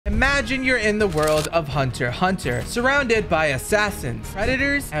Imagine you're in the world of HunterxHunter, surrounded by assassins,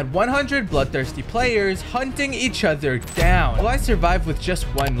 predators, and 100 bloodthirsty players hunting each other down. Will I survive with just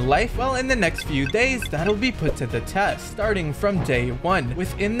one life? Well, in the next few days, that'll be put to the test, starting from day 1,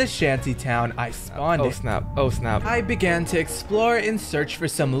 within the shanty town I spawned in. Oh snap, oh snap. I began to explore in search for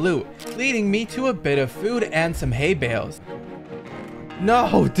some loot, leading me to a bit of food and some hay bales.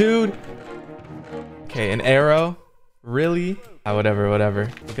 No, dude. Okay, an arrow? Really? Ah, whatever.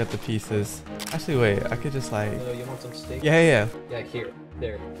 Look at the pieces. Actually, wait. I could just like... You want some steak? Yeah. Yeah, here.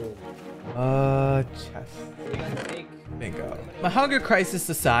 There. Cool. Chest. You got steak? Bingo. My hunger crisis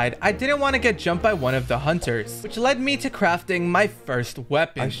aside, I didn't want to get jumped by one of the hunters, which led me to crafting my first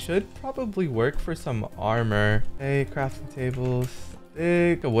weapon. I should probably work for some armor. Hey, crafting tables.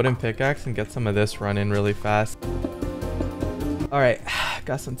 Take a wooden pickaxe and get some of this running really fast. All right,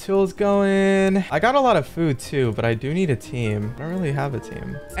 got some tools going. I got a lot of food too, but I do need a team. I don't really have a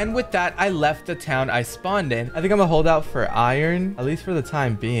team. And with that, I left the town I spawned in. I think I'm gonna hold out for iron, at least for the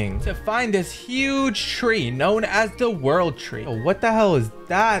time being, to find this huge tree known as the World Tree. Oh, what the hell is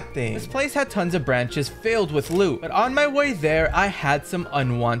that thing? This place had tons of branches filled with loot, but on my way there, I had some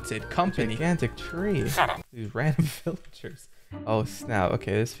unwanted company. Gigantic tree. These random villagers. Oh snap.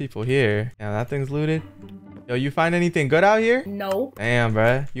 Okay, there's people here. Yeah, that thing's looted. Yo, you find anything good out here? No. Damn,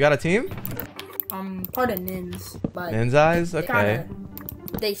 bruh. You got a team? Part of Nins, but Nin's eyes? Okay.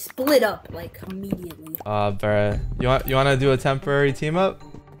 They split up like immediately. Bruh. You wanna do a temporary team up?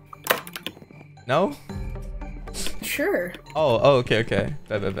 No? Sure. Oh, okay.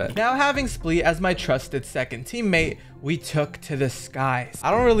 Bet. Now having Splee as my trusted second teammate, we took to the skies. I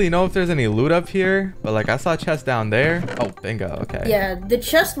don't really know if there's any loot up here, but like I saw a chest down there. Oh, bingo. Okay. Yeah, the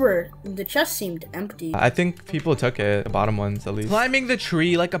chest seemed empty. I think people took it, the bottom ones at least. Climbing the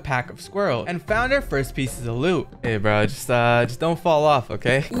tree like a pack of squirrels and found our first pieces of loot. Hey, bro, just don't fall off,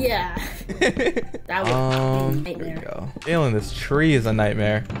 okay? Yeah. That was a nightmare. Here we go. Scaling this tree is a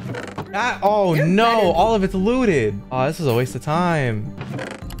nightmare. Oh no, all of it's looted. Oh, this is a waste of time.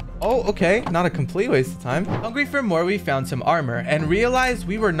 Oh, okay. Not a complete waste of time. Hungry for more, we found some armor and realized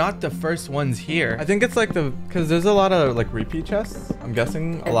we were not the first ones here. I think it's like because there's a lot of like repeat chests. I'm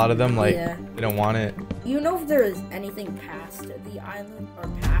guessing a lot of them like they don't want it. You know if there is anything past the island or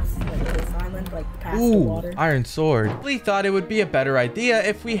past like this island, like past the water? Iron sword. We thought it would be a better idea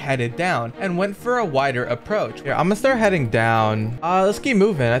if we headed down and went for a wider approach. Here, I'm gonna start heading down. Let's keep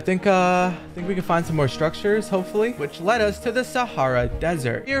moving. I think we can find some more structures, hopefully, which led us to the Sahara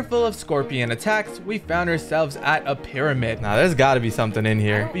Desert. Fearful of scorpion attacks, we found ourselves at a pyramid. Now, there's got to be something in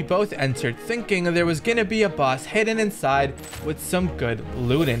here. We both entered thinking there was gonna be a boss hidden inside with some good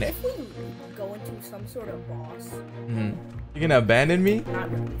loot in it. If we go into some sort of boss, You gonna abandon me?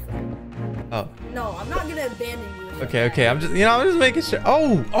 not really. Oh. No, I'm not gonna abandon you. Okay. I'm just making sure.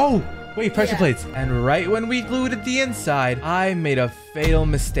 Oh. Wait, pressure plates. And right when we looted the inside, I made a fatal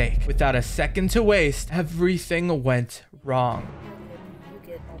mistake. Without a second to waste, everything went wrong. You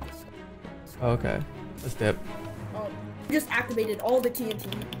get all this. Okay, let's dip. You just activated all the TNT.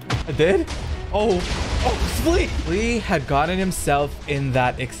 I did? Oh, Splee! Splee had gotten himself in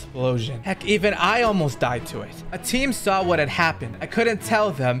that explosion. Heck, even I almost died to it. A team saw what had happened. I couldn't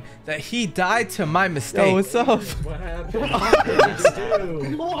tell them that he died to my mistake. Yo, what's up? What happened?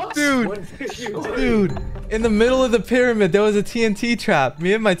 Dude, in the middle of the pyramid, there was a TNT trap.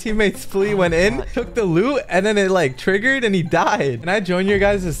 Me and my teammate Splee went in, took the loot, and then it like triggered and he died. Can I join your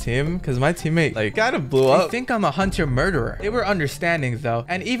guys' team? Because my teammate like kind of blew up. I think I'm a hunter murderer. They were understanding though,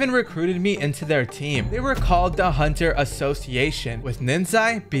 and even recruited me into their team. They were called the Hunter Association, with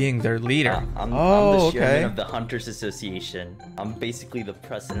Ninzai being their leader. I'm the chairman of the Hunters Association. I'm basically the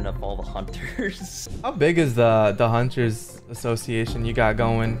president of all the hunters. How big is the Hunters Association you got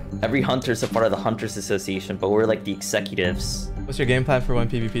going? Every hunter's a part of the Hunters Association, but we're like the executives. What's your game plan for when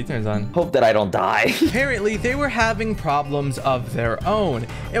PvP turns on? Hope that I don't die. Apparently, they were having problems of their own.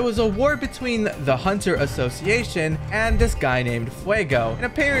 It was a war between the Hunter Association and this guy named Fuego. And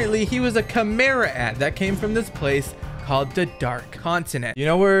apparently, he was a Chimera Ant that came from this place called the Dark Continent. Do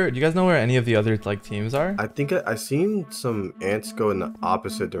you guys know where any of the other like teams are? I think I've seen some ants go in the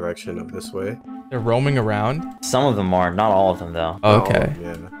opposite direction of this way. They're roaming around? Some of them are, not all of them though. Okay. Oh,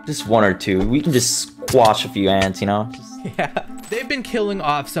 yeah. Just one or two. We can just squash a few ants, you know? Yeah. They've been killing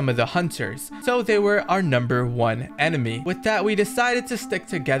off some of the hunters, so they were our #1 enemy. With that, we decided to stick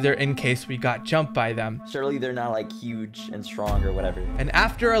together in case we got jumped by them. Surely they're not like huge and strong or whatever. And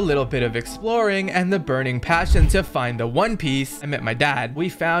after a little bit of exploring and the burning passion to find the One Piece, I met my dad, we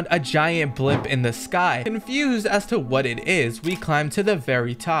found a giant blimp in the sky. Confused as to what it is, we climbed to the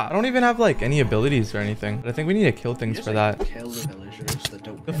very top. I don't even have like any abilities or anything, but I think we need to kill things for that. Kill the villagers. villagers that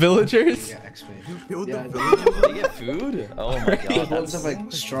don't. The villagers? Yeah, XP. Killed Yeah, the villagers? They get food? Oh my The god, ones that's have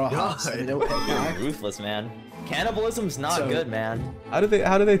like straw hats and they don't hit back. ruthless, man. Cannibalism's not So- good, man. How do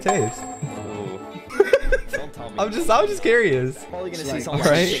they taste? Ooh. Don't tell me. I'm just curious. Probably gonna It's see like someone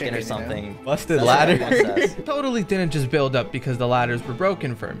alright. chicken or chicken, you know? something. Busted That's ladder. what everyone says. Totally didn't just build up because the ladders were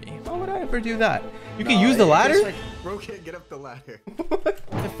broken for me. Why would I ever do that? You can No, use the it's ladder? like- Bro can't get up the ladder.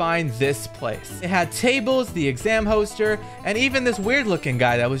 To find this place. It had tables, the exam hoster, and even this weird looking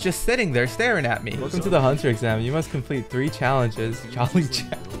guy that was just sitting there staring at me. Welcome to the hunter exam. You must complete 3 challenges. Jolly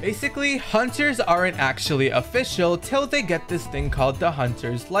Jack. Basically, hunters aren't actually official till they get this thing called the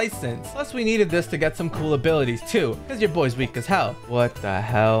hunter's license. Plus, we needed this to get some cool abilities too, because your boy's weak as hell. What the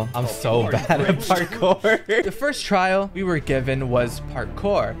hell? I'm so bad at parkour. The first trial we were given was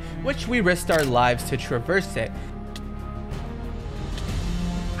parkour, which we risked our lives to traverse it.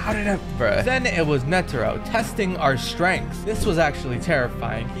 How did I... Bruh. Then it was Netero, testing our strengths. This was actually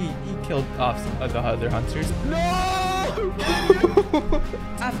terrifying. He killed off some of the other hunters. No!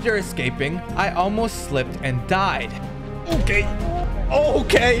 After escaping, I almost slipped and died. Okay.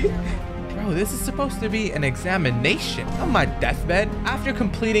 Okay. Bro, this is supposed to be an examination, not my deathbed. After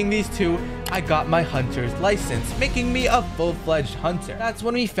completing these 2, I got my hunter's license, making me a full-fledged hunter. That's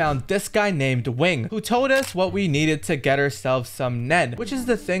when we found this guy named Wing, who told us what we needed to get ourselves some Nen, which is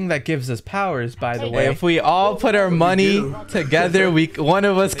the thing that gives us powers, by the way. If we all put our money together, one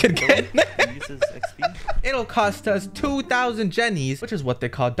of us could get Nen. It'll cost us 2,000 jennies, which is what they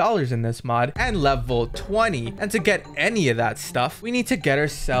call dollars in this mod, and level 20. And to get any of that stuff, we need to get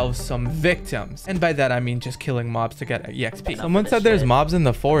ourselves some victims. And by that, I mean just killing mobs to get EXP. Someone said there's mobs in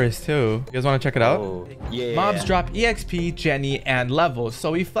the forest too. You guys want to check it out? Oh, yeah. Mobs drop EXP, Jenny, and levels,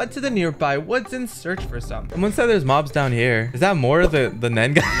 so we fled to the nearby woods and searched for some. Someone said there's mobs down here. Is that more of the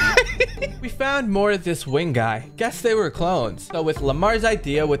Nen guy? We found more of this Wing guy. Guess they were clones. So with Lamar's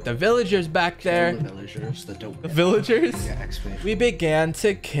idea with the villagers back there, The villagers that don't. the villagers, Yeah, XP. we began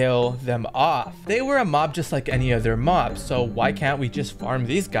to kill them off. They were a mob just like any other mob, so why can't we just farm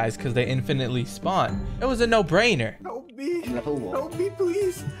these guys because they infinitely spawn? It was a no-brainer. Help me. Level 1. Help me,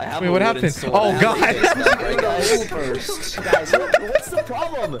 please. I have Wait, a what wooden happened? sword. Oh, I have God. a wooden sword, right, guys? First. Guys, what's the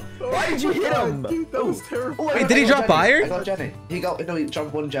problem? Why did you hit him? Dude, that was terrible. Wait, did he drop I iron? got Jenny. He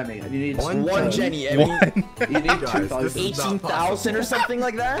dropped 1 Jenny, and you need One Jenny. I mean, One. You need Guys, this 2,000. is not 18,000 or something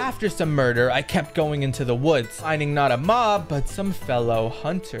like that? After some murder, I kept going into the woods, finding not a mob, but some fellow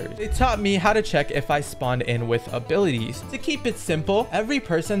hunters. They taught me how to check if I spawned in with abilities. To keep it simple, every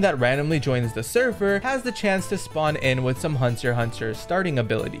person that randomly joins the server has the chance to spawn in with some HunterxHunter starting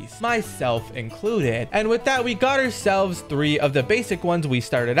abilities, myself included. And with that, we got ourselves 3 of the basic ones we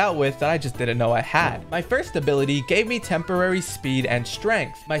started out with that I just didn't know I had. My first ability gave me temporary speed and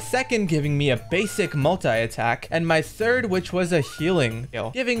strength, my second giving me a basic multi-attack, and my third, which was a healing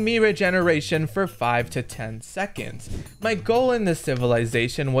skill, giving me regeneration for 5 to 10 seconds. My goal in this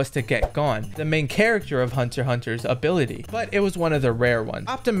civilization was to get GON, the main character of HunterxHunter's ability, but it was one of the rare ones.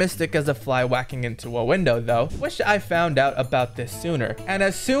 Optimistic as a fly whacking into a window though. Wish I found out about this sooner. And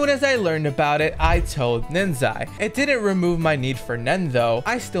as soon as I learned about it, I told Ninzai. It didn't remove my need for Nen though.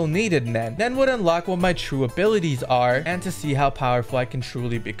 I still needed Nen. Nen would unlock what my true abilities are and to see how powerful I can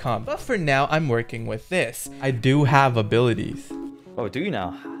truly become. But for now, I'm working with this. I do have abilities. Oh, do you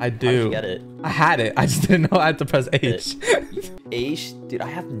now? I How did do. you get it? I had it. I just didn't know I had to press H. H? Dude, I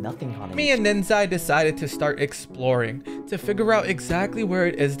have nothing on it. Me and Ninzai decided to start exploring to figure out exactly where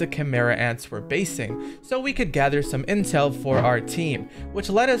it is the Chimera Ants were basing, so we could gather some intel for our team, which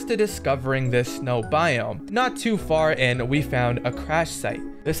led us to discovering this snow biome. Not too far in, we found a crash site.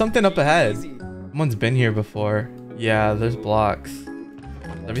 There's something up ahead. Someone's been here before. Yeah, there's blocks.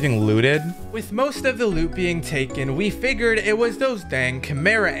 Everything looted? With most of the loot being taken, we figured it was those dang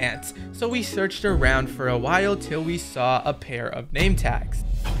Chimera Ants, so we searched around for a while till we saw a pair of name tags.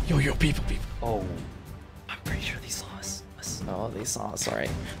 Yo, people. Oh, I'm pretty sure they saw us. Oh, they saw us. All right.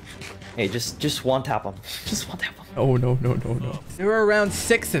 Hey, just one tap them. Just one tap them. Oh, no. There were around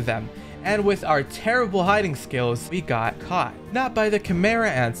 6 of them. And with our terrible hiding skills, we got caught. Not by the Chimera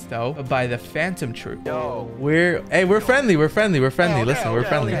Ants though, but by the Phantom Troop. Yo. We're friendly. Listen, we're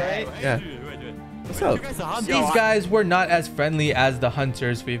friendly. okay. Yeah. What's up? These guys were not as friendly as the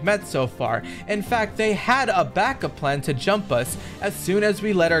hunters we've met so far. In fact, they had a backup plan to jump us as soon as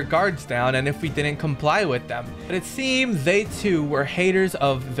we let our guards down and if we didn't comply with them. But it seemed they too were haters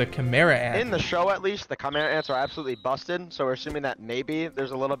of the Chimera Ants. In the show, at least, the Chimera Ants are absolutely busted, so we're assuming that maybe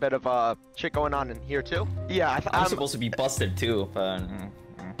there's a little bit of shit going on in here too. Yeah, I'm supposed to be busted too, but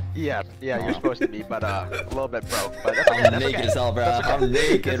Yeah, you're supposed to be, but a little bit broke. But that's okay. I'm naked as hell, bro. I'm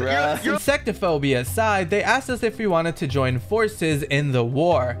naked, bro. Insectophobia aside, they asked us if we wanted to join forces in the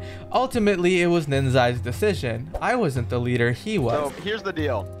war. Ultimately, it was Ninzai's decision. I wasn't the leader, he was. So here's the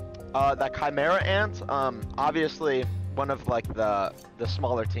deal. That Chimera Ants, obviously one of like the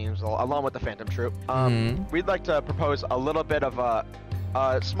smaller teams, along with the Phantom Troop. We'd like to propose a little bit of a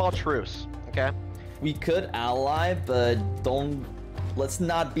small truce. Okay. We could ally, but let's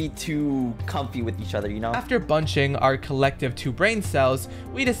not be too comfy with each other, you know? After bunching our collective 2 brain cells,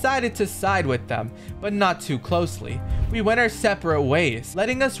 we decided to side with them, but not too closely. We went our separate ways,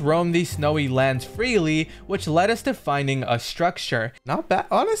 letting us roam these snowy lands freely, which led us to finding a structure. Not bad.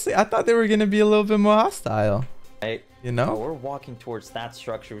 Honestly, I thought they were going to be a little bit more hostile. Right. You know? Oh, we're walking towards that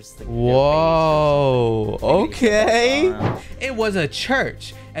structure. Like whoa, okay. It was a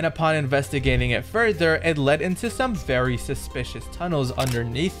church, and upon investigating it further, it led into some very suspicious tunnels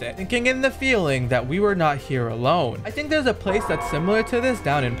underneath it, thinking in the feeling that we were not here alone. I think there's a place that's similar to this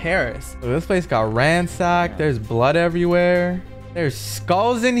down in Paris. So this place got ransacked, there's blood everywhere, there's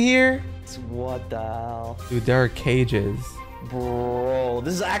skulls in here. What the hell? Dude, there are cages. Bro,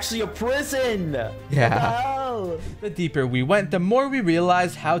 this is actually a prison. Yeah. The deeper we went, the more we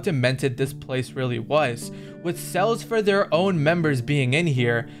realized how demented this place really was. With cells for their own members being in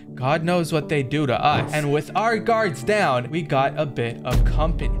here, God knows what they do to us. And with our guards down, we got a bit of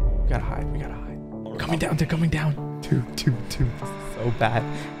company. We gotta hide, we gotta hide. Coming down, they're coming down. Dude, this is so bad.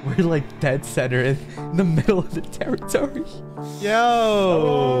 We're like dead center in the middle of the territory.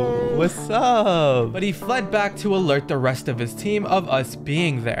 Yo, what's up? But he fled back to alert the rest of his team of us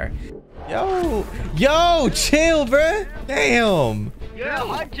being there. Yo, chill, bruh. Damn. You're a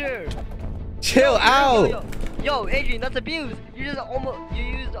hunter. Chill out. Yo, Adrian, that's abuse. You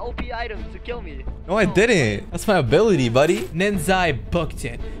used OP items to kill me. No, I didn't. That's my ability, buddy. Ninzai booked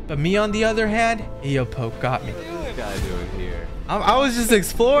it, but me on the other hand, Eopoke got me. What's this guy doing here? I was just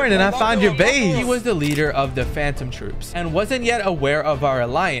exploring and I found your base. He was the leader of the Phantom Troops and wasn't yet aware of our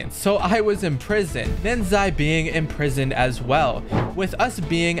alliance, so I was imprisoned. Ninzai being imprisoned as well. With us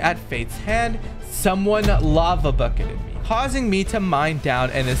being at fate's hand, someone lava bucketed me, causing me to mine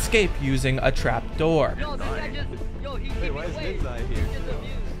down and escape using a trap door. Yo, this guy just, Wait, why is Ninzai here?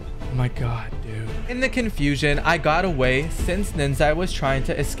 Oh my god, dude. In the confusion, I got away since Ninzai was trying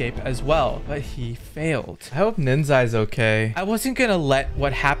to escape as well, but he failed. I hope Ninzai's okay. I wasn't gonna let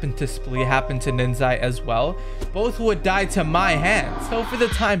what happened to Splee happen to Ninzai as well. Both would die to my hands. So for the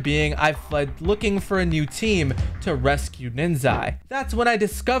time being, I fled looking for a new team to rescue Ninzai. That's when I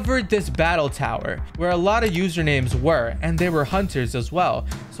discovered this battle tower, where a lot of usernames were, and they were hunters as well.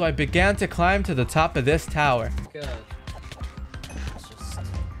 So I began to climb to the top of this tower. Good.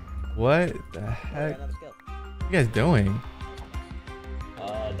 What the heck? What are you guys doing?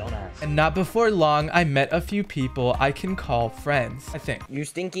 Don't ask. And not before long, I met a few people I can call friends, I think. You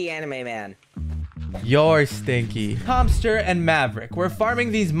stinky anime man. You're stinky. Tomster and Maverick were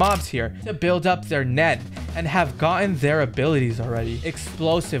farming these mobs here to build up their net and have gotten their abilities already.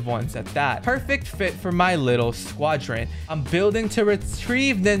 Explosive ones at that. Perfect fit for my little squadron. I'm building to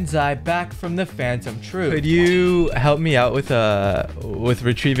retrieve Ninzai back from the Phantom Troop. Could you help me out with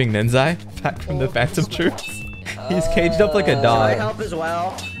retrieving Ninzai back from the Phantom Troops? He's caged up like a dog. Can I help as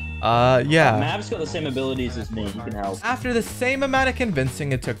well? Yeah. Mav's got the same abilities as me. You can help. After the same amount of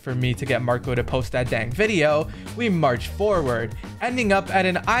convincing it took for me to get Marco to post that dang video, we marched forward, ending up at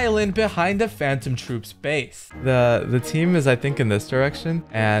an island behind the Phantom Troops base. The team is, I think, in this direction,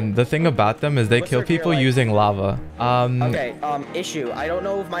 and the thing about them is they kill people using lava. Okay, issue. I don't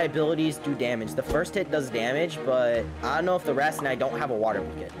know if my abilities do damage. The first hit does damage, but I don't know if the rest, and I don't have a water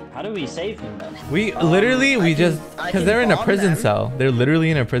bucket. How do we save them then? We literally, because they're in a prison cell. They're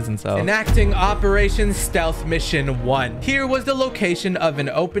literally in a prison cell. Enacting Operation Stealth Mission 1. Here was the location of an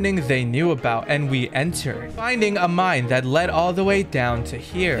opening they knew about, and we entered, finding a mine that led all the way down to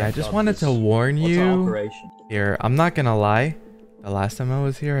here. Yeah, I just wanted to warn you. Here, I'm not gonna lie. The last time I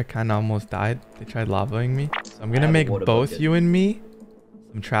was here, I kind of almost died. They tried lavaing me. So I'm gonna make both you and me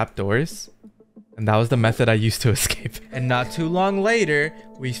some trapdoors. And that was the method I used to escape. And not too long later,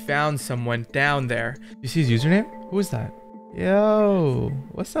 we found someone down there. You see his username? Who is that? Yo,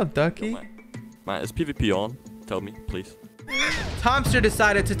 what's up, Ducky? Man, is PvP on? Tell me, please. Tomster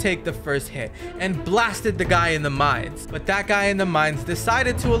decided to take the first hit and blasted the guy in the mines. But that guy in the mines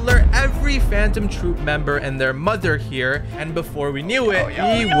decided to alert every Phantom Troop member and their mother here. And before we knew it,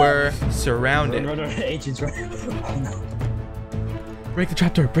 we were surrounded. Agents, right? Break the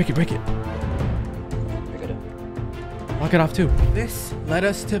trapdoor. Break it. Lock it off too. This led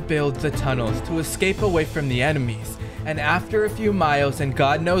us to build the tunnels to escape away from the enemies. and after a few miles in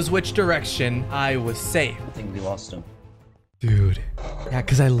God knows which direction, I was safe. I think we lost him. Dude. Yeah,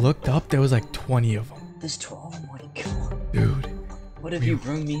 because I looked up, there was like 20 of them. There's 12. Oh my god. Dude. What have you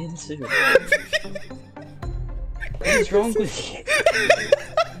brought me into? What is wrong with you?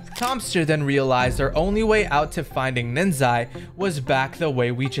 Tomster then realized our only way out to finding Ninzai was back the way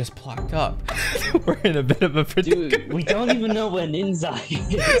we just blocked up. We're in a bit of a predicament. Dude, we don't even know where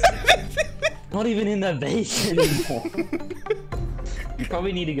Ninzai is. Not even in the base anymore. You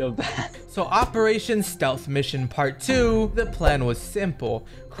probably need to go back. So Operation Stealth Mission Part 2, the plan was simple.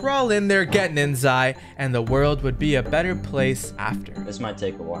 Crawl in there, get Ninzai, and the world would be a better place after. This might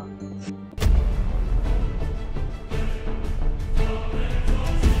take a while.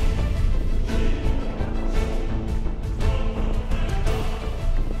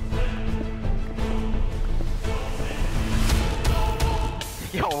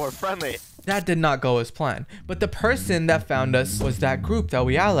 Yo, we're friendly. That did not go as planned, but the person that found us was that group that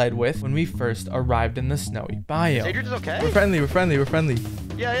we allied with when we first arrived in the snowy biome. Adriens okay? We're friendly, we're friendly, we're friendly.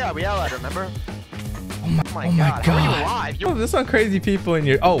 Yeah, we allied, remember? Oh my God. How are you alive? Oh, there's some crazy people in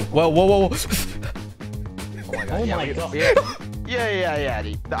here. Oh, whoa. Oh my god. Oh yeah, my god. Yeah.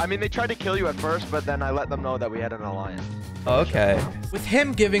 I mean, they tried to kill you at first, but then I let them know that we had an alliance. Okay. With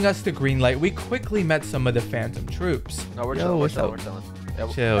him giving us the green light, we quickly met some of the Phantom troops. No, we're Yo, chilling. what's up? We're chilling.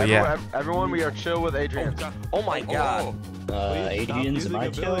 Chill, yeah. Everyone, we are chill with Adriens. Oh my god. Adriens, am I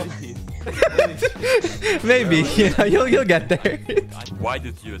chill? Maybe, you'll get there. Why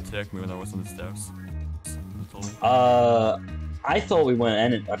did you attack me when I was on the stairs? I thought we were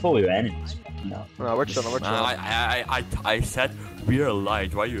enemies. No, we're chilling. I said we are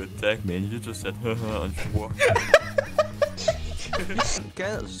allied. Why you attack me? And you just said haha and swore.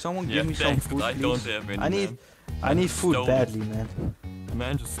 Can someone give me some food, I please? don't have any. I need food badly, man. The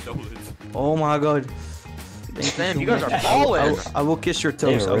man just stole it. Oh my god. Damn, you guys are ballin'. I will kiss your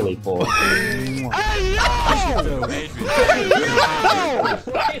toes. They're really poor.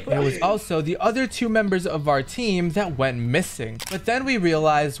 There was also the other two members of our team that went missing, but then we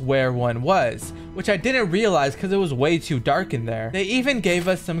realized where one was, which I didn't realize because it was way too dark in there. They even gave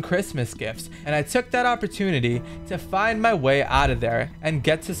us some Christmas gifts, and I took that opportunity to find my way out of there and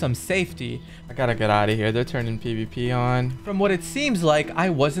get to some safety. I gotta get out of here. They're turning PvP on. From what it seems like, I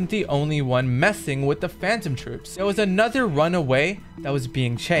wasn't the only one messing with the Phantom troops. There was another runaway that was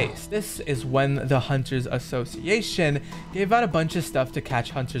being chased. This is when the Hunters Association gave out a bunch of stuff to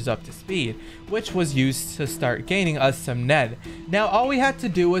catch hunters up to speed, which was used to start gaining us some Ned. Now all we had to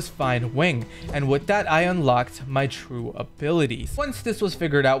do was find Wing, and with that I unlocked my true abilities. Once this was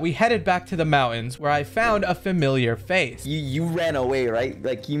figured out, we headed back to the mountains where I found a familiar face. You ran away, right?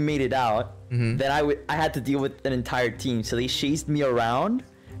 Like you made it out. Then I had to deal with an entire team, so they chased me around.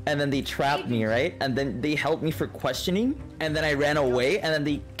 And then they trapped me, right? And then they held me for questioning. And then I ran away. And then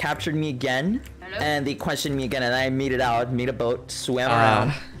they captured me again. And they questioned me again. And I made it out, made a boat, swam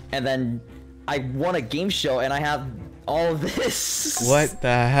around. And then I won a game show. And I have all of this. What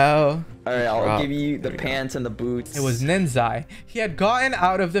the hell? Alright, I'll give you the pants and the boots. It was Ninzai. He had gotten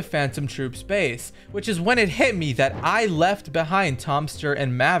out of the Phantom Troops base, which is when it hit me that I left behind Tomster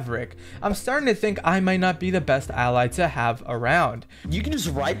and Maverick. I'm starting to think I might not be the best ally to have around. You can just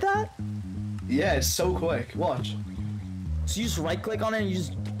write that? Yeah, it's so quick. Watch. So you just right click on it and you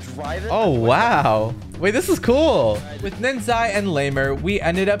just drive it? Oh, wow. Wait, this is cool. With Ninzai and Lamer, we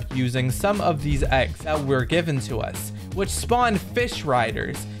ended up using some of these eggs that were given to us, which spawned fish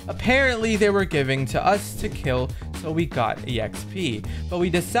riders. Apparently, they were given to us to kill, so we got EXP. But we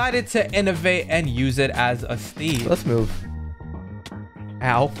decided to innovate and use it as a steed. Let's move.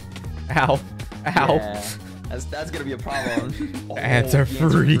 Ow. Ow. Ow. Yeah, that's gonna be a problem. Ants are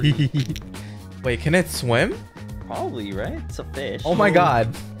free. Wait, can it swim? Probably, right? It's a fish. Oh my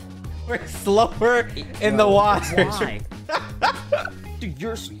god. We're slower in the water. Why? Dude,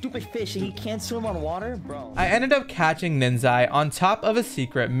 you're a stupid fish and you can't swim on water? Bro. I ended up catching Ninzai on top of a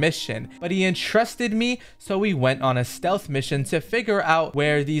secret mission, but he entrusted me, so we went on a stealth mission to figure out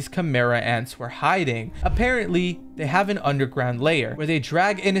where these Chimera Ants were hiding. Apparently, they have an underground layer where they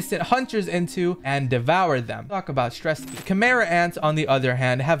drag innocent hunters into and devour them. Talk about stress. The Chimera Ants, on the other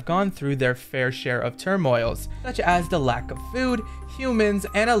hand, have gone through their fair share of turmoils, such as the lack of food, humans,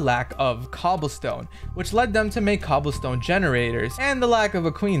 and a lack of cobblestone, which led them to make cobblestone generators, and the lack of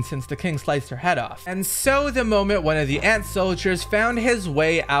a queen since the king sliced her head off. And so the moment one of the ant soldiers found his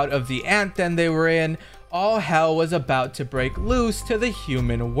way out of the ant den they were in, all hell was about to break loose to the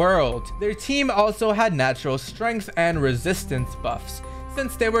human world. Their team also had natural strength and resistance buffs,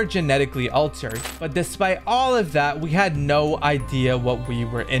 since they were genetically altered. But despite all of that, we had no idea what we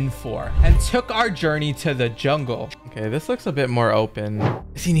were in for and took our journey to the jungle. Okay, this looks a bit more open. I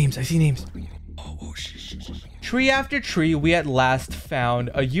see names. Tree after tree, we at last found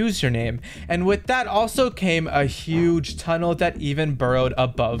a username, and with that also came a huge tunnel that even burrowed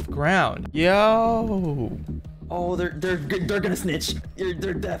above ground. Yo. Oh, they're gonna snitch.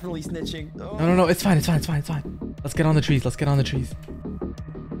 They're definitely snitching. Oh. No, it's fine. Let's get on the trees.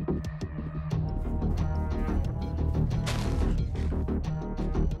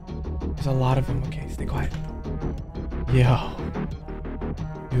 There's a lot of them. Okay, stay quiet. Yo.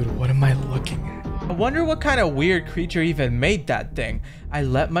 Dude, what am I looking at? I wonder what kind of weird creature even made that thing. I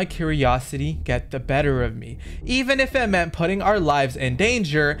let my curiosity get the better of me, even if it meant putting our lives in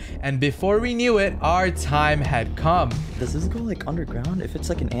danger, and before we knew it, our time had come. Does this go like underground? If it's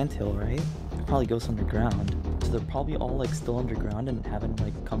like an anthill, right? It probably goes underground. So they're probably all like still underground and haven't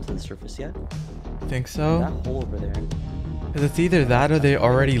like come to the surface yet. I think so. That hole over there. Because it's either that or they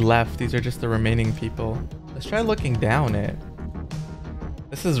already left. These are just the remaining people. Let's try looking down it.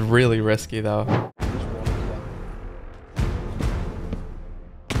 This is really risky though.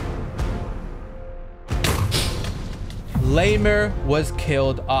 Lemur was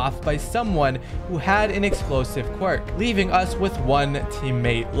killed off by someone who had an explosive quirk, leaving us with one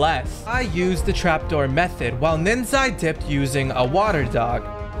teammate less. I used the trapdoor method while Ninzai dipped using a water dog.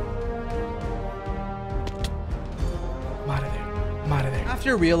 I'm out of there.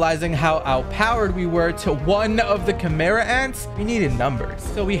 After realizing how outpowered we were to one of the Chimera Ants, we needed numbers.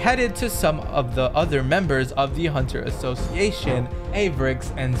 So we headed to some of the other members of the Hunter Association,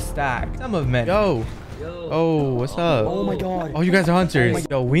 Adriens and Stag. Some of men. Yo. Oh, what's up? Oh my god. Oh, you guys are hunters.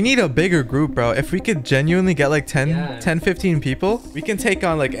 Yo, we need a bigger group, bro. If we could genuinely get like 15 people, we can take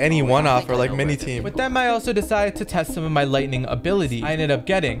on like any one-off or like mini team. With them, I also decided to test some of my lightning ability. I ended up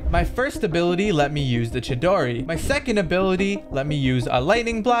getting my first ability let me use the Chidori. My second ability let me use a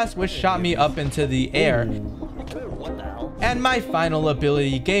lightning blast, which shot me up into the air. And my final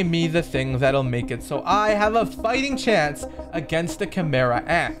ability gave me the thing that'll make it so I have a fighting chance against the Chimera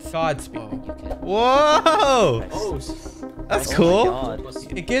Ants. Godspeed. Whoa! That's cool.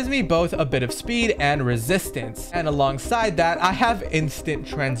 It gives me both a bit of speed and resistance. And alongside that, I have instant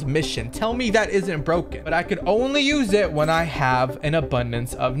transmission. Tell me that isn't broken. But I could only use it when I have an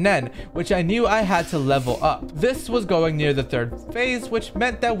abundance of Nen, which I knew I had to level up. This was going near the 3rd phase, which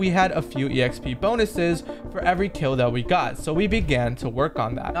meant that we had a few EXP bonuses for every kill that we got. So we began to work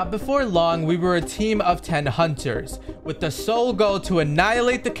on that. Now, before long, we were a team of 10 hunters with the sole goal to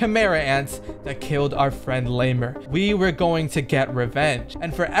annihilate the Chimera Ants that killed our friend Lemur. We were going to get revenge.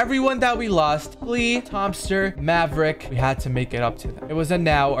 And for everyone that we lost, Flea, Tomster, Maverick, we had to make it up to them. It was a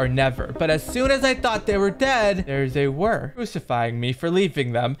now or never. But as soon as I thought they were dead, there they were, crucifying me for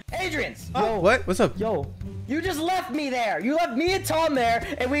leaving them. Adriens! Oh, what? What's up? Yo. You just left me there. You left me and Tom there,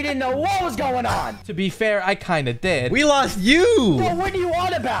 and we didn't know what was going on. To be fair, I kind of did. We lost you. Yo, what are you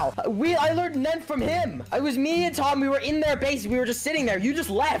on about? I learned Nen from him. It was me and Tom. We were in their base. We were just sitting there. You just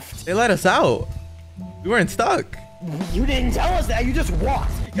left. They let us out. We weren't stuck. You didn't tell us that. You just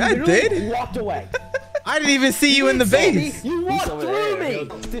walked. Yeah, I did. Walked away. I didn't even see you in the base. You walked through me.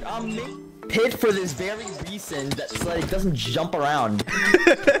 Dude, I'm pit for this very reason that's like doesn't jump around.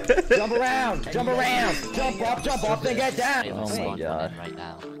 Jump around, jump up, then get down. Oh my god. Right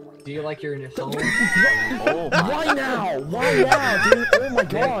now. Do you like your home? Oh why now? Why now, dude? Oh my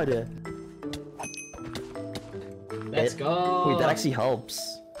god. Let's go. Wait, that actually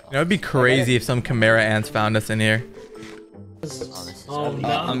helps. You know, it'd be crazy if some Chimera Ants found us in here. Oh no.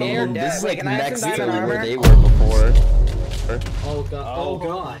 I mean, this is like next to where they were before. Oh god. Oh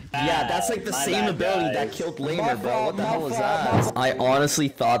god. Yeah, that's like the same ability that killed Lemur, bro. What the hell was that? I honestly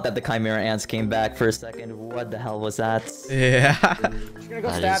thought that the Chimera Ants came back for a second. What the hell was that? Yeah. Just gonna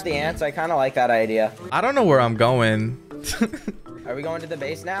go stab the ants. I kind of like that idea. I don't know where I'm going. Are we going to the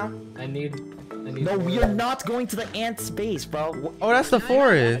base now? I need No, we are not going to the ant base, bro. Oh, that's the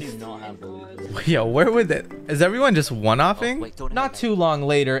forest. Yo, where would it? Is everyone just one-offing? Not too long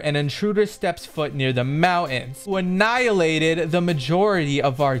later, an intruder steps foot near the mountains, who annihilated the majority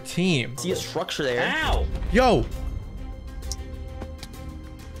of our team. See a structure there. Ow! Yo!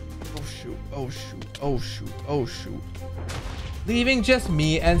 Oh shoot, oh shoot, oh shoot, oh shoot. Leaving just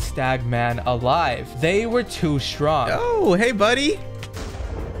me and Stagman alive. They were too strong. Oh, hey buddy.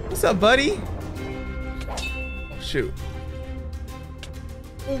 What's up, buddy? Oh shoot.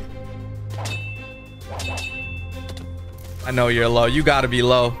 I know you're low. You gotta be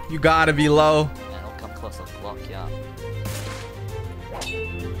low. You gotta be low. Yeah, don't come close, I'll block you up.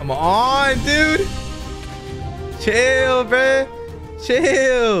 Come on, dude. Chill, bruh.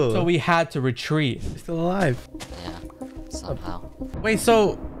 Chill. So we had to retreat. We're still alive. Yeah, somehow. Wait,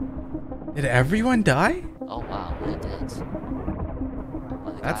 so did everyone die? Oh wow, they did.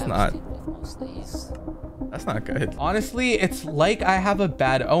 Well, That's not. That's not good. Honestly, it's like I have a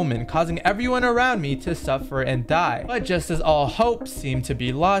bad omen, causing everyone around me to suffer and die. But just as all hope seemed to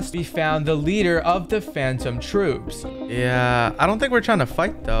be lost, we found the leader of the Phantom Troops. Yeah, I don't think we're trying to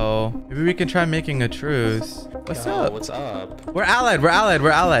fight though. Maybe we can try making a truce. What's up? What's up? We're allied. We're allied.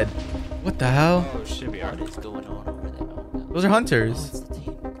 We're allied. What the hell? Oh shit, we are. What is going on over there? Those are hunters.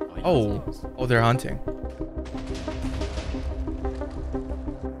 Oh, they're hunting.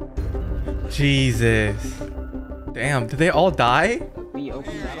 Jesus. Damn, did they all die? Yeah,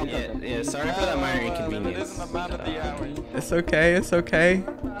 sorry for that minor inconvenience. It's okay, it's okay.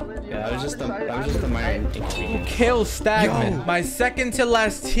 Yeah, that was just the minor inconvenience. Kill Stagman, my second to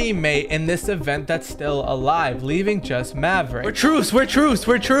last teammate in this event that's still alive, leaving just Maverick. We're truced, we're truced,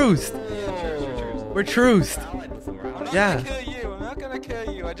 we're truced. We're truced. Yeah. I'm not gonna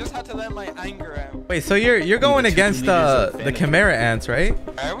kill you. I just had to let my anger out. Wait, so you're going against the Chimera Ants, right?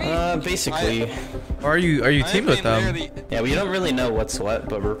 Are we? Basically. Or are you teamed with them? Yeah, we don't really know what's what,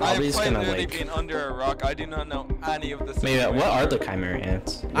 but we're probably just gonna like. Been under a rock. I do not know any of the. Maybe what are the Chimera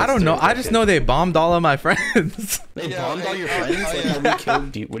Ants? I don't know. I just know they bombed all of my friends. They bombed all your friends? Like how we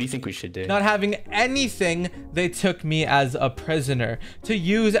killed you? What do you think we should do? Not having anything, they took me as a prisoner to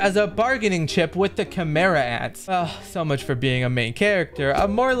use as a bargaining chip with the Chimera Ants. So much for being a main character.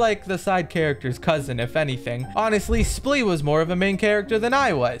 I'm more like the side character's cousin, if anything. Honestly, Splee was more of a main character than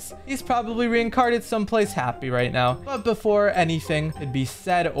I was. He's probably reincarnated someplace happy right now. But before anything could be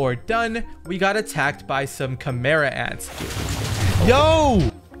said or done, we got attacked by some Chimera Ants. Yo!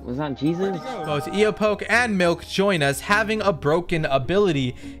 Was that Jesus? Both Eopoke and Milk join us, having a broken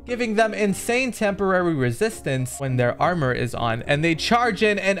ability, giving them insane temporary resistance when their armor is on, and they charge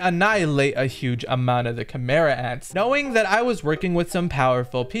in and annihilate a huge amount of the Chimera Ants. Knowing that I was working with some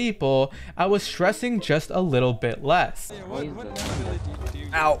powerful people, I was stressing just a little bit less.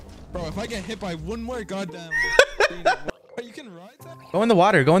 Ow. Bro, if I get hit by one more goddamn you can ride that? Go in the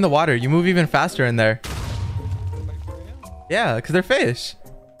water, go in the water. You move even faster in there. Yeah, because they're fish.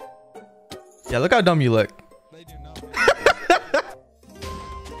 Yeah, look how dumb you look.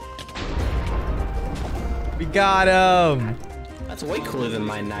 We got him. That's way cooler than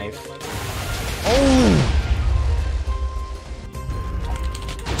my knife. Oh.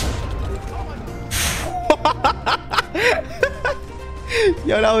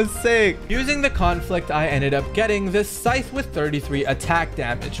 Yo, that was sick. Using the conflict, I ended up getting this scythe with 33 attack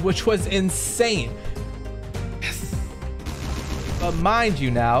damage, which was insane. Yes. But mind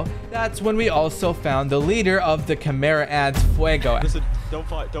you now, that's when we also found the leader of the Chimera Ants, Fuego. Listen, don't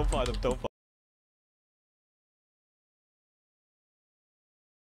fight them, don't fight.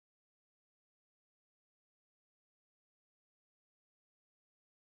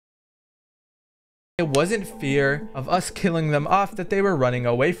 It wasn't fear of us killing them off that they were running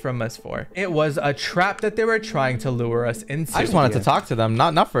away from us for. It was a trap that they were trying to lure us into. I just wanted to talk to them,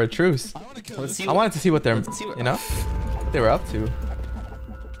 not for a truce. I wanted to see what they're, you know, what they were up to.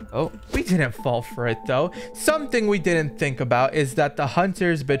 Oh, we didn't fall for it though. Something we didn't think about is that the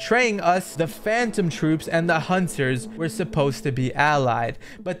hunters betraying us, the Phantom Troops and the hunters were supposed to be allied,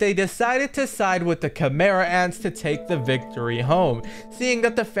 but they decided to side with the Chimera Ants to take the victory home, seeing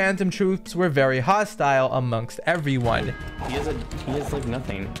that the Phantom Troops were very hostile amongst everyone. He has like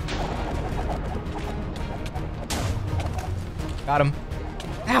nothing. Got him.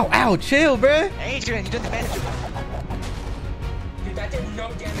 Ow, ow, chill, bruh. Adrian, you did the best. Dude, that did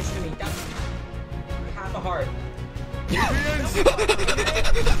no damage to me. That's half a heart.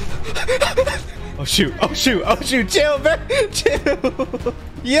 Oh shoot, oh shoot, oh shoot, chill, bruh. Chill.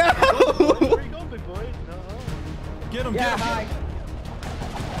 Yo. Where you going, big boy? Get him, Yeah, get him. hi.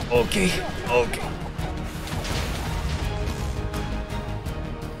 Okay, okay.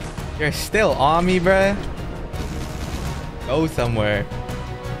 You're still on me, bruh. Go somewhere.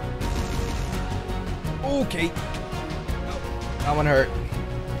 Okay. That one hurt.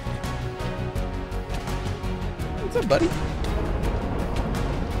 What's up, buddy?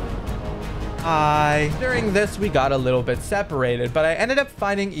 Hi. During this, we got a little bit separated, but I ended up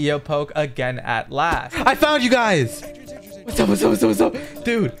finding Eopoke again at last. I found you guys! What's up, what's up, what's up, what's up?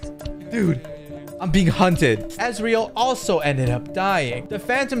 Dude, I'm being hunted. Ezreal also ended up dying. The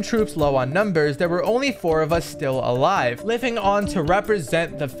Phantom Troops low on numbers, there were only 4 of us still alive, living on to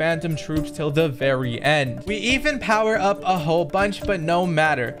represent the Phantom Troops till the very end. We even power up a whole bunch, but no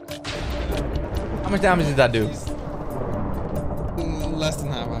matter. How much damage did that do? Less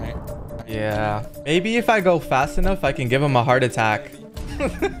than half, I think. Yeah. Maybe if I go fast enough, I can give him a heart attack.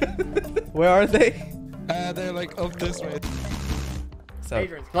 Where are they? They're like up this way. So.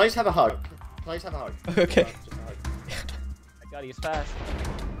 Adriens, can I just have a hug? Can I just have a hug? Okay. Just a hug. I gotta use fast.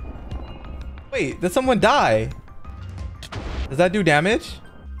 Wait, did someone die? Does that do damage?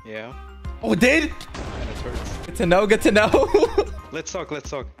 Yeah. Oh, it did? And it hurts. Good to know, good to know. Let's talk, let's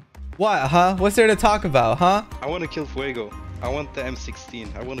talk. What, huh? What's there to talk about, huh? I want to kill Fuego. I want the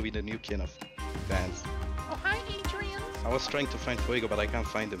M16. I want to be the new king of bands. Oh, hi, Adriens. I was trying to find Fuego, but I can't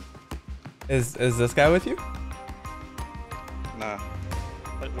find him. Is this guy with you? Nah.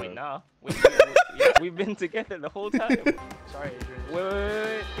 But wait, nah. We've been together the whole time. Sorry, Adriens.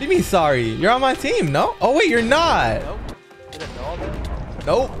 Wait. What do you mean sorry? You're on my team, no? Oh wait, you're not. Nope. You didn't know all that?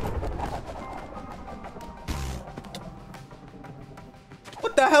 Nope.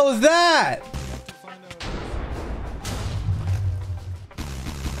 What the hell is that?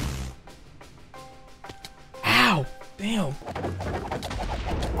 Ow! Damn.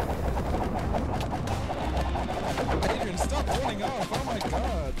 Adrian, stop running off. Oh my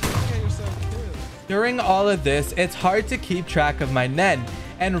god. Get yourself killed. During all of this, it's hard to keep track of my Nen.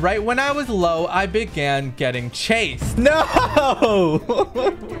 And right when I was low, I began getting chased. No!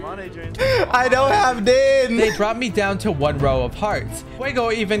 Come on, Adrian. I don't have Nen. They brought me down to 1 row of hearts.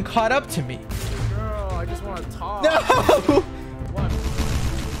 Fuego even caught up to me. Girl, I just want to talk. No!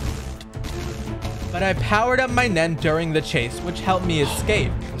 But I powered up my Nen during the chase, which helped me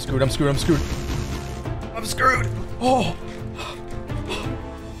escape. I'm screwed, I'm screwed, I'm screwed. I'm screwed. Oh.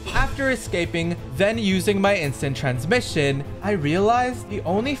 After escaping, then using my instant transmission, I realized the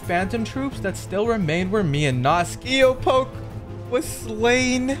only phantom troops that still remained were me and Noski. Eopoke was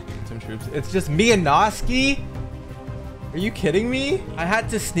slain. Phantom troops. It's just me and Noski? Are you kidding me? I had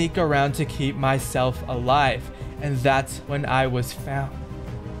to sneak around to keep myself alive, and that's when I was found.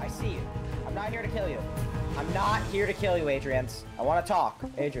 I see you. I'm not here to kill you. I'm not here to kill you, Adriens. I want to talk.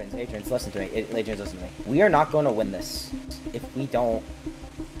 Adriens, listen to me. Adriens, listen to me. We are not going to win this if we don't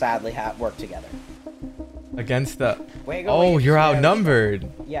sadly work together. Against the... Fuego, oh, you're outnumbered.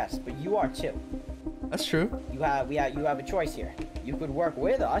 Yes, but you are too. That's true. You have a choice here. You could work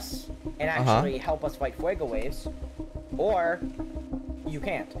with us and actually help us fight Fuego waves, or you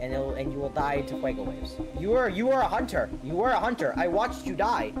can't, and you will die to Fuego waves. You are a hunter. You were a hunter. I watched you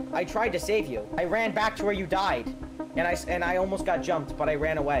die. I tried to save you. I ran back to where you died. And I almost got jumped, but I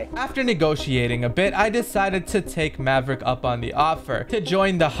ran away. After negotiating a bit, I decided to take Maverick up on the offer to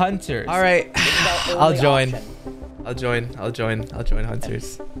join the Hunters. All right, I'll join. I'll join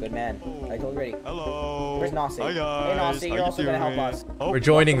Hunters. Good man. I told you already. Hello. Where's Nossi? Hi guys. Hey Nossi, you're also gonna help us. We're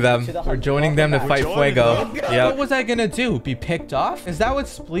joining them. We're joining them to fight Fuego. Yeah. What was I gonna do? Be picked off? Is that what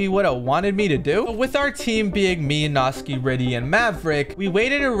Splee would have wanted me to do? But with our team being me, Noski, Riddy, and Maverick, we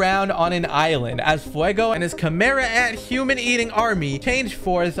waited around on an island as Fuego and his Chimera Ant human-eating army changed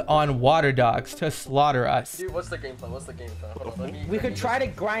forth on water dogs to slaughter us. Dude, what's the game plan? Hold on, We could try to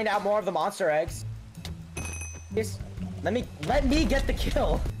grind out more of the monster eggs. Yes. Let me get the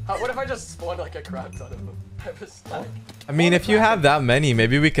kill. What if I just spawned like a crap ton of them? I mean, if you have that many,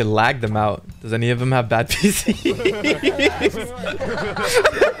 maybe we could lag them out. Does any of them have bad PC?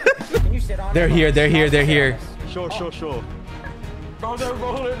 Can you sit on They're here. Sure. Bro, they're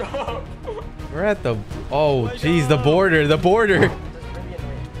rolling up. We're at the... oh, jeez, the border.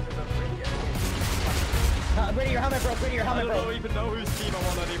 Riddy, your helmet broke. I don't even know whose team I'm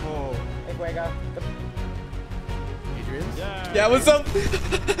on anymore. Hey, Fuego. Yeah, what's up?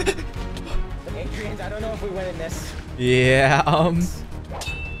 Adriens, I don't know if we win in this. Yeah,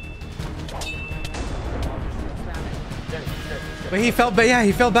 Wait, he fell back. Yeah,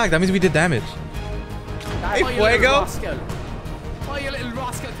 he fell back. That means we did damage. Hey, Fuego. Oh, you little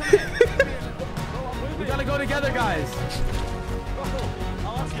rascal. Come here. We gotta go together, guys.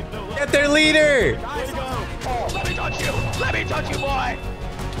 Get their leader. Let me touch you. Let me touch you, boy.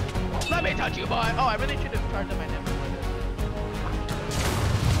 Let me touch you, boy. Oh, I really should have turned on my name.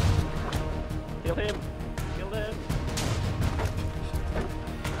 Kill him.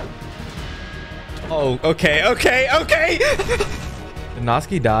 Oh, okay. Did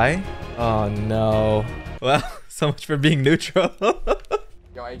Noski die? Oh, no. Well, so much for being neutral.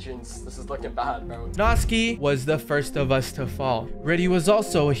 Yo, Adriens, this is looking bad, bro. Noski was the first of us to fall. Riddy was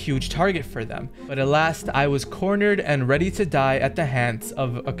also a huge target for them. But at last, I was cornered and ready to die at the hands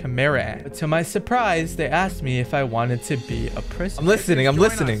of a Chimera Ant. But to my surprise, they asked me if I wanted to be a prisoner. I'm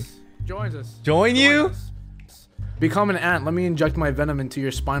listening. Join us. Join you? Become an ant. Let me inject my venom into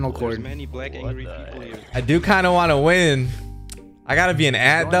your spinal cord. There's many black angry people here. I do kind of want to win. I gotta be an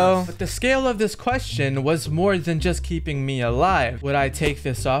ant though. But the scale of this question was more than just keeping me alive. Would I take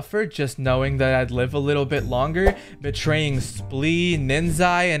this offer just knowing that I'd live a little bit longer, betraying Splee,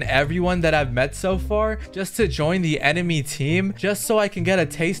 Ninzai, and everyone that I've met so far, just to join the enemy team, just so I can get a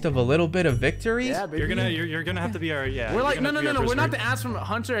taste of a little bit of victory? Yeah, baby. You're gonna have to be our We're like no. We're not the ants from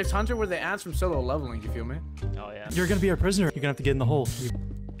HunterxHunter. We're the ants from solo leveling. You feel me? Oh yeah. You're gonna be our prisoner. You're gonna have to get in the hole. You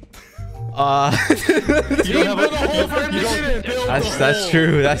didn't build a hole for him. That's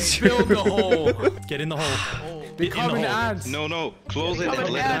true. That's true. Build the hole. Get in the hole. Becoming ants. No. Close it and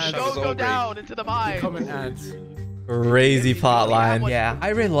let them shove us Go all down into the mine. Becoming ants. Crazy plotline. Yeah, I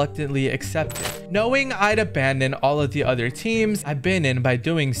reluctantly accepted, knowing I'd abandon all of the other teams I've been in by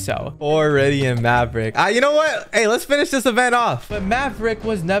doing so. Already in Maverick. You know what? Hey, let's finish this event off. But Maverick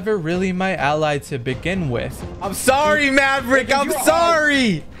was never really my ally to begin with. I'm sorry, Maverick. I'm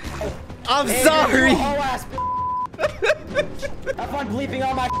sorry. I'm sorry. Have fun bleeping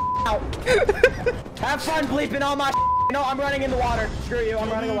all my out. Have fun bleeping all my. No, I'm running in the water. Screw you.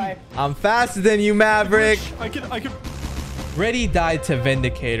 I'm running away. I'm faster than you, Maverick. I can. Reddy died to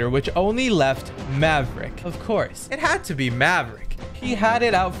Vindicator, which only left Maverick. Of course, it had to be Maverick. He had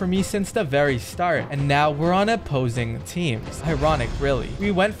it out for me since the very start, and now we're on opposing teams. Ironic, really. We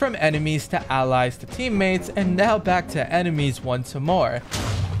went from enemies to allies to teammates, and now back to enemies once more.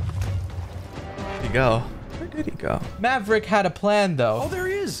 Where'd he go? Where did he go? Maverick had a plan, though. Oh, there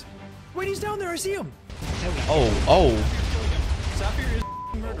he is. Wait, he's down there. I see him. Oh. Sapphire is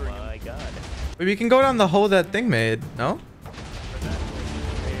murdering him. Oh my god. Wait, we can go down the hole that thing made, no?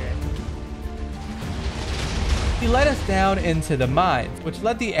 He led us down into the mines, which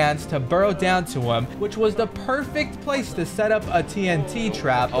led the ants to burrow down to him, which was the perfect place to set up a TNT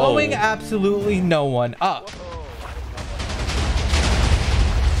trap, blowing absolutely no one up.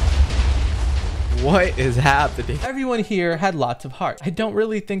 What is happening? Everyone here had lots of heart. I don't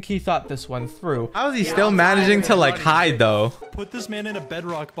really think he thought this one through. How is he still managing to like hide though? Put this man in a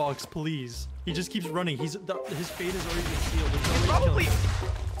bedrock box, please. He just keeps running. His fate has already been sealed.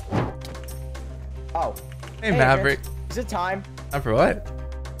 Oh. Hey, Maverick. Is it time? Time for what?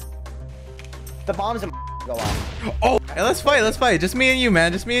 The bombs and go off. Oh, hey, let's fight. Let's fight. Just me and you,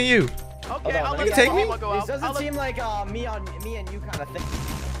 man. Just me and you. Okay, I'll you take me? This doesn't seem like me and you kind of thing.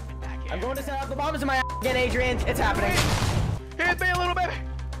 I'm going to set up the bombs in my again, Adriens. It's happening. Hit me a little bit.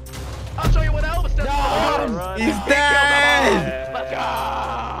 I'll show you what Elvis does. No! He's dead! Let's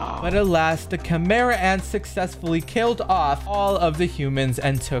go! But alas, the Chimera Ants successfully killed off all of the humans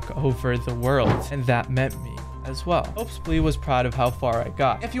and took over the world. And that meant me as well. Hope Splee was proud of how far I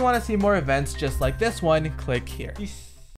got. If you want to see more events just like this one, click here. Peace.